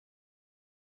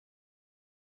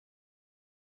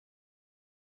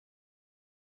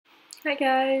Hi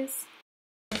guys!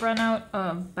 I've run out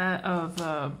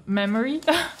of memory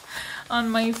on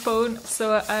my phone,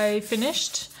 so I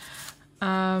finished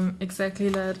exactly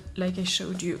like I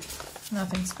showed you,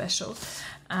 nothing special.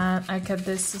 And I cut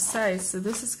this to size, so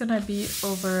this is gonna be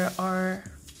over our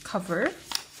cover,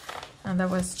 and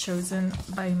that was chosen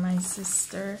by my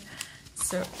sister.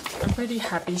 So I'm pretty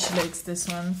happy she likes this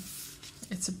one.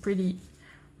 It's a pretty,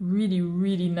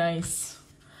 really nice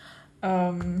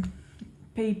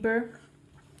paper.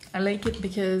 I like it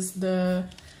because the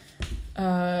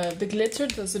glitter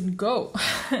doesn't go,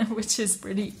 which is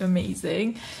pretty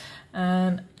amazing,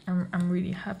 and I'm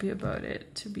really happy about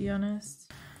it, to be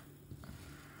honest.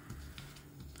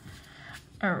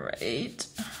 All right,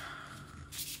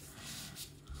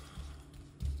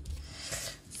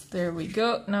 so there we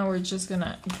go. Now we're just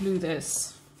gonna glue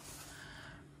this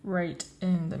right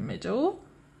in the middle,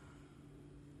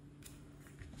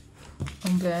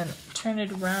 and then turn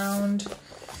it around.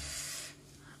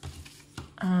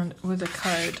 And with a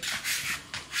card,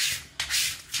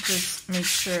 just make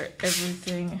sure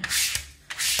everything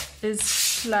is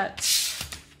flat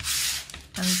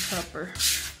and proper.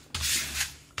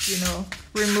 You know,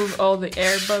 remove all the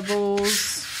air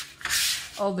bubbles,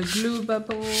 all the glue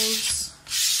bubbles.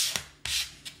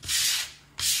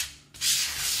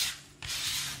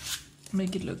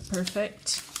 Make it look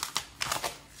perfect.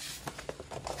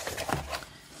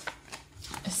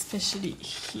 Especially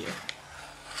here.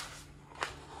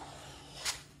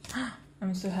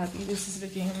 I'm so happy, this is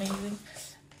looking amazing.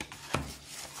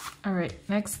 All right,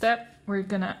 next step, we're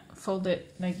gonna fold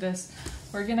it like this.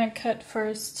 We're gonna cut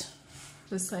first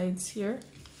the sides here.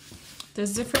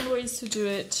 There's different ways to do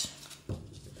it.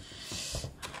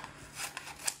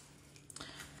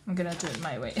 I'm gonna do it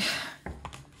my way.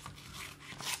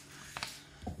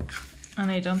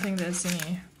 And I don't think there's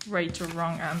any right or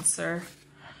wrong answer.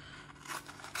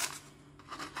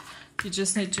 You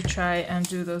just need to try and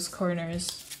do those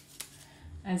corners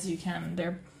as you can.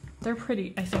 They're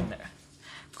pretty, I think the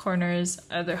corners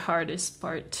are the hardest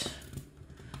part.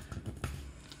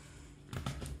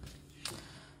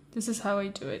 This is how I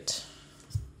do it.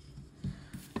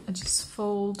 I just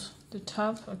fold the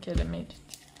top. Okay, let me.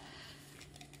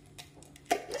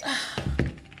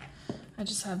 I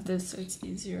just have this so it's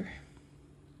easier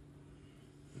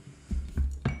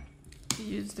to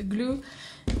use the glue.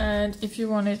 And if you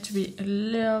want it to be a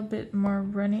little bit more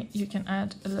runny, you can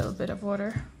add a little bit of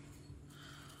water.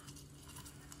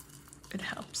 It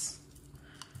helps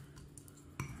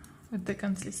with the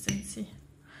consistency.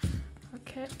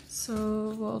 Okay,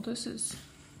 so well, this is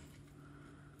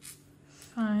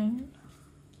fine.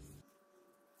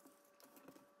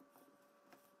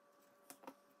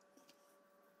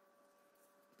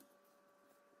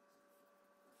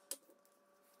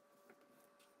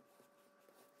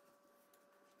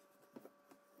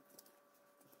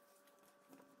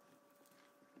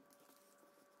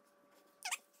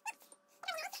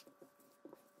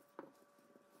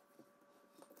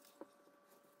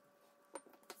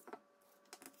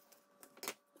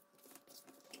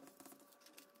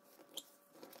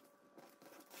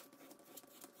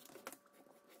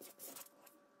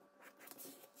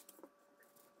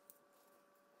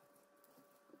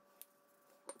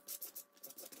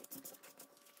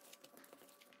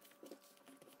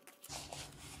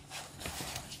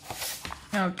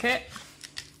 Okay,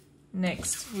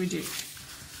 next we do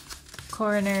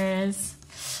corners,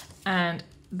 and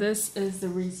this is the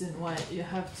reason why you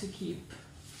have to keep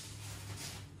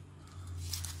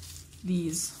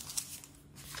these.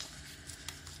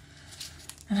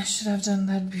 And I should have done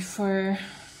that before.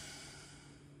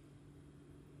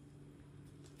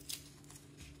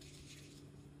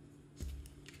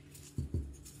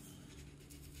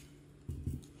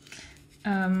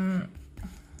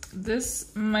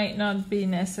 This might not be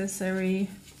necessary.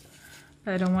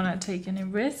 I don't want to take any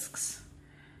risks.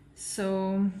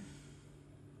 So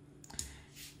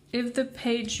if the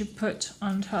page you put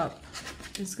on top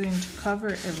is going to cover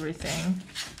everything,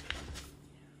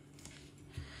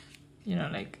 you know,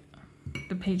 like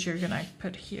the page you're gonna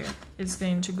put here is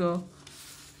going to go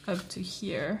up to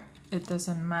here, it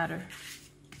doesn't matter.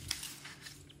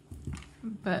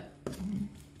 But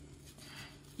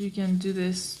you can do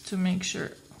this to make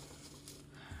sure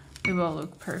it will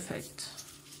look perfect.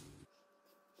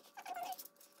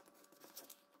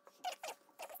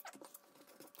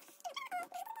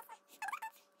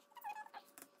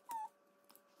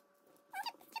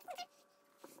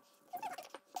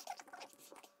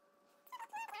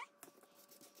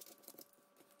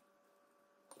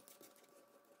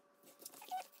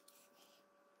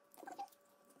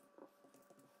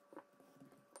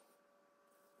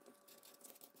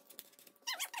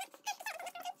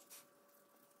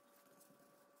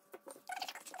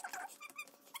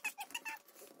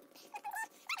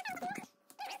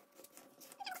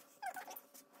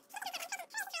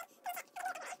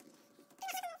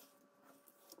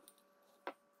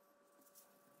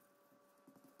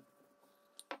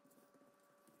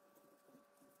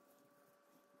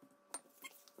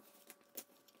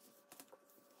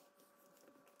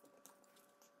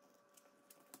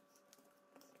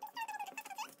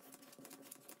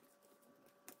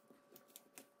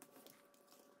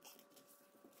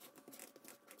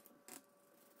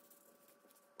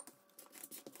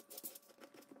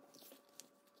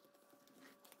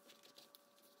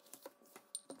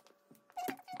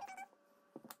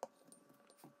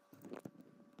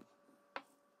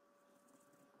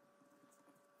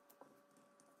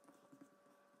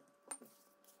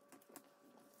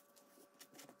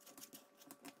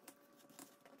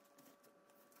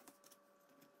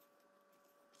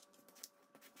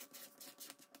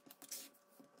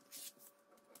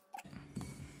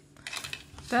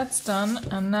 that's done,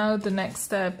 and now the next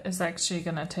step is actually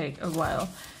gonna take a while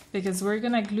because we're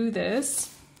gonna glue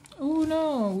this. Oh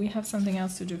no, we have something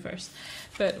else to do first.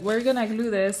 But we're gonna glue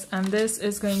this, and this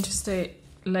is going to stay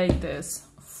like this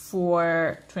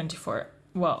for 24,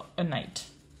 well, a night.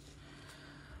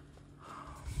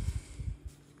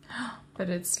 But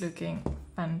it's looking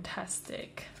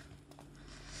fantastic.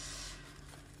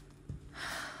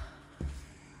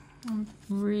 I'm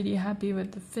really happy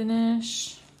with the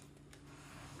finish.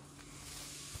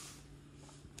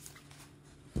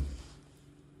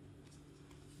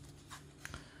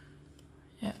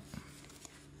 Yeah,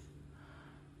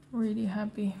 really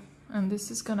happy. And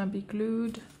this is gonna be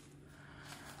glued.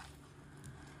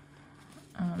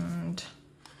 And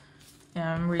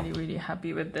yeah, I'm really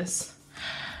happy with this.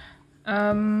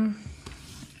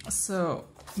 So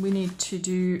we need to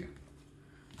do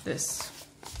this.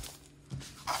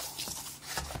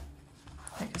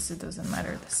 I guess it doesn't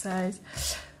matter the size.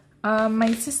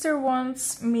 My sister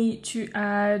wants me to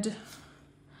add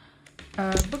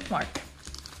a bookmark.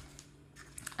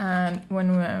 And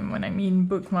when I mean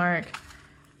bookmark,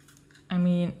 I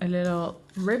mean a little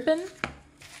ribbon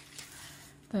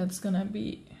that's gonna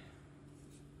be,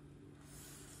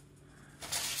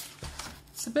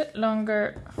 it's a bit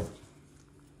longer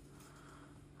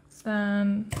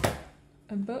than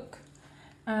a book,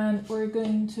 and we're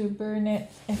going to burn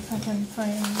it if I can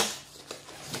find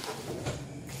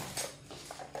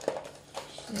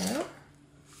here.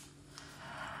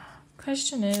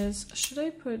 Question is, should I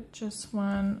put just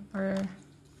one or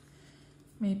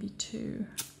maybe two?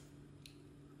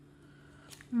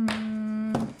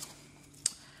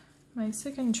 My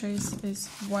second choice is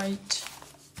white.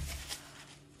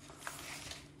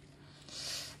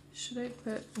 Should I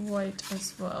put white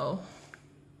as well?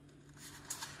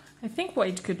 I think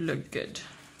white could look good.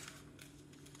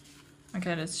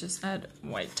 Okay, let's just add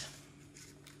white.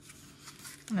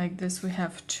 Like this, we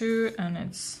have two, and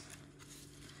it's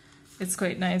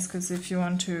quite nice because if you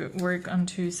want to work on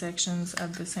two sections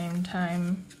at the same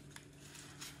time,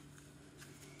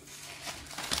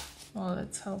 well,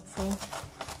 it's helpful.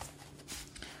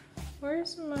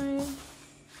 Where's my...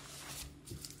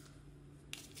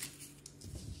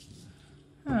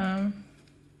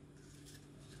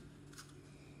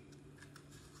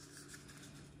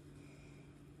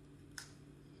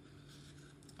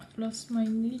 I've lost my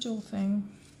needle thing.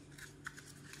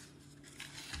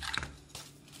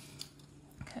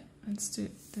 Okay, let's do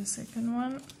the second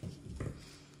one.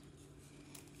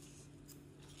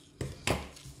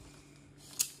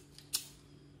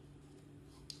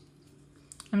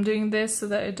 I'm doing this so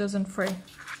that it doesn't fray.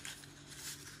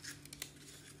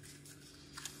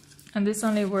 And this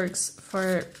only works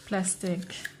for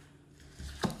plastic,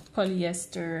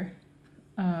 polyester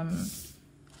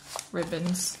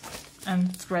ribbons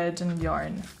and thread and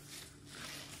yarn.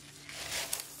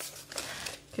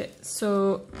 Okay,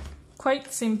 so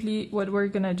quite simply what we're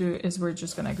gonna do is we're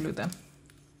just gonna glue them.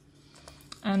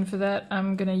 And for that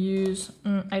I'm gonna use,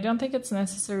 I don't think it's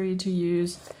necessary to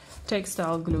use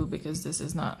textile glue because this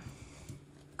is not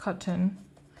cotton.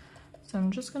 So I'm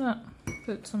just gonna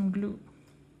put some glue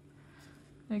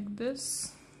like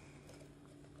this.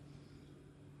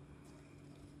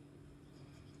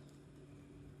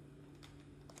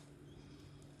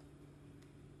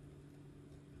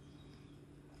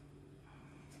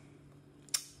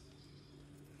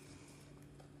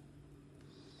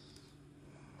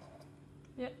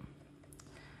 Yep.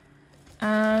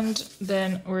 And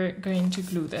then we're going to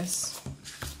glue this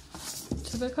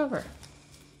to the cover.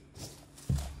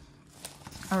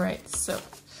 All right, so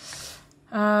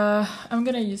I'm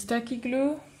gonna use tacky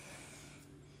glue.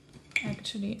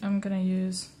 Actually, I'm gonna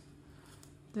use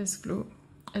this glue.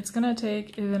 It's gonna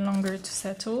take even longer to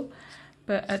settle,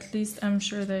 but at least I'm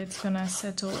sure that it's gonna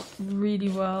settle really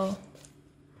well,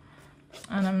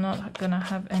 and I'm not gonna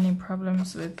have any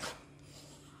problems with,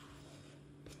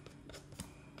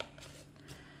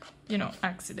 you know,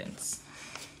 accidents.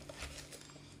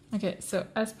 Okay, so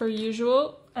as per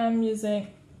usual, I'm using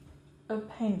a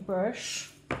paintbrush.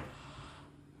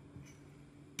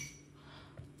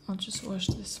 I'll just wash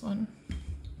this one.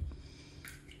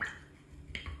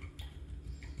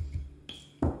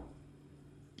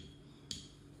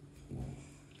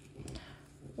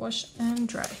 Wash and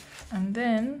dry. And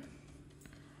then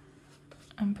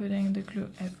I'm putting the glue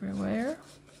everywhere.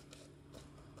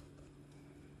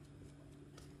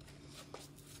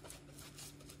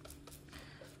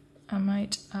 I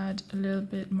might add a little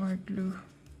bit more glue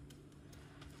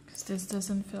because this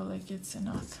doesn't feel like it's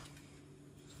enough.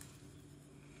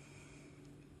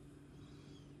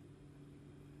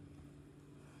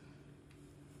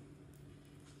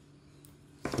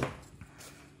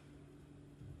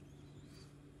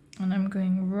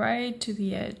 right to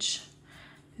the edge.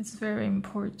 It's very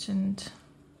important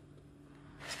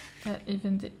that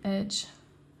even the edge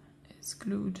is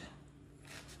glued.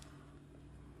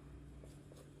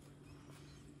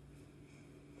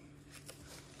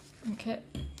 Okay,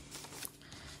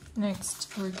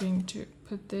 next we're going to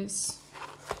put this.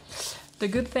 The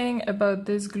good thing about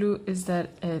this glue is that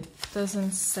it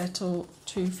doesn't settle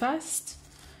too fast,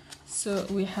 so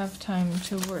we have time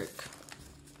to work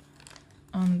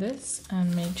on this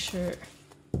and make sure,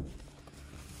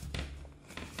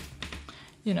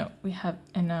 you know, we have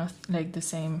enough, like the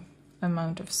same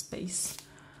amount of space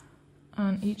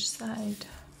on each side.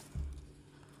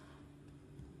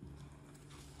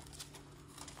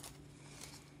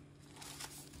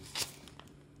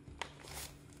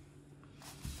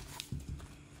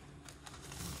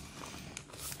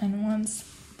 And once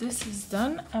this is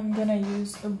done, I'm gonna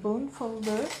use a bone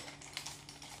folder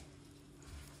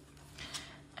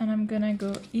and I'm gonna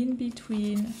go in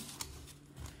between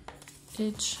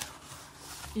each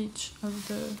of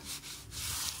the,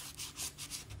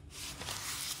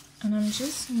 and I'm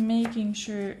just making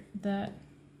sure that,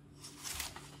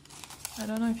 I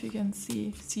don't know if you can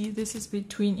see this is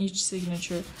between each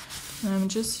signature, and I'm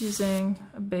just using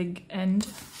a big end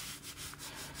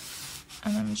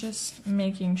and I'm just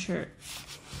making sure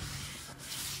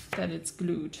that it's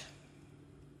glued.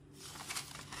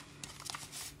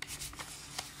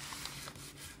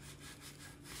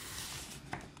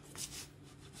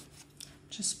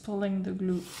 Just pulling the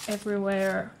glue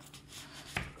everywhere.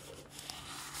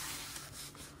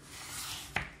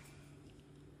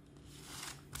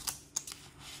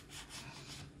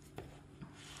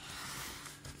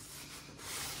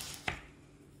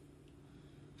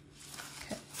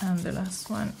 Okay, and the last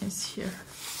one is here.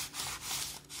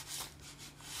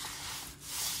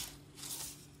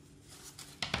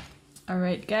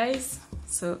 Alright guys,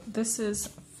 so this is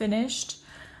finished.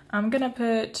 I'm gonna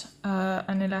put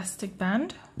an elastic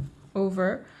band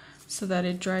over so that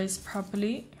it dries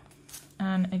properly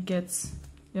and it gets,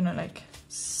 you know, like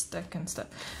stuck and stuff.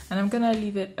 And I'm gonna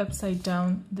leave it upside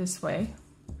down this way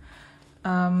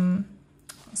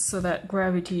so that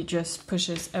gravity just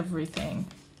pushes everything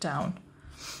down.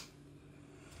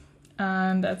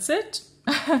 And that's it.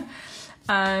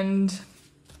 And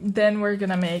then we're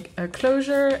gonna make a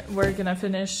closure. We're gonna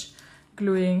finish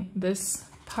gluing this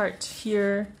part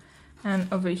here and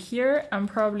over here. I'm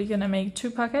probably gonna make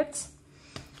 2 pockets,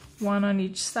 one on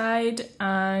each side,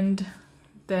 and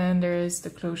then there is the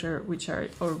closure, which I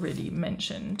already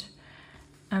mentioned.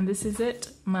 And this is it.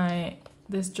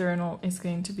 This journal is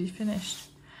going to be finished.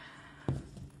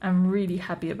 I'm really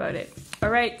happy about it. All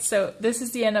right, so this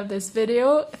is the end of this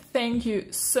video. Thank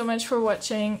you so much for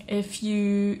watching. If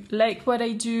you like what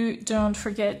I do, don't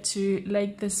forget to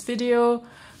like this video,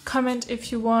 comment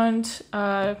if you want,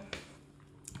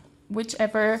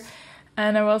 whichever,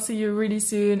 and I will see you really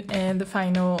soon in the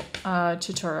final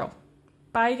tutorial.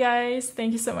 Bye guys,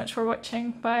 thank you so much for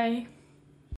watching. Bye.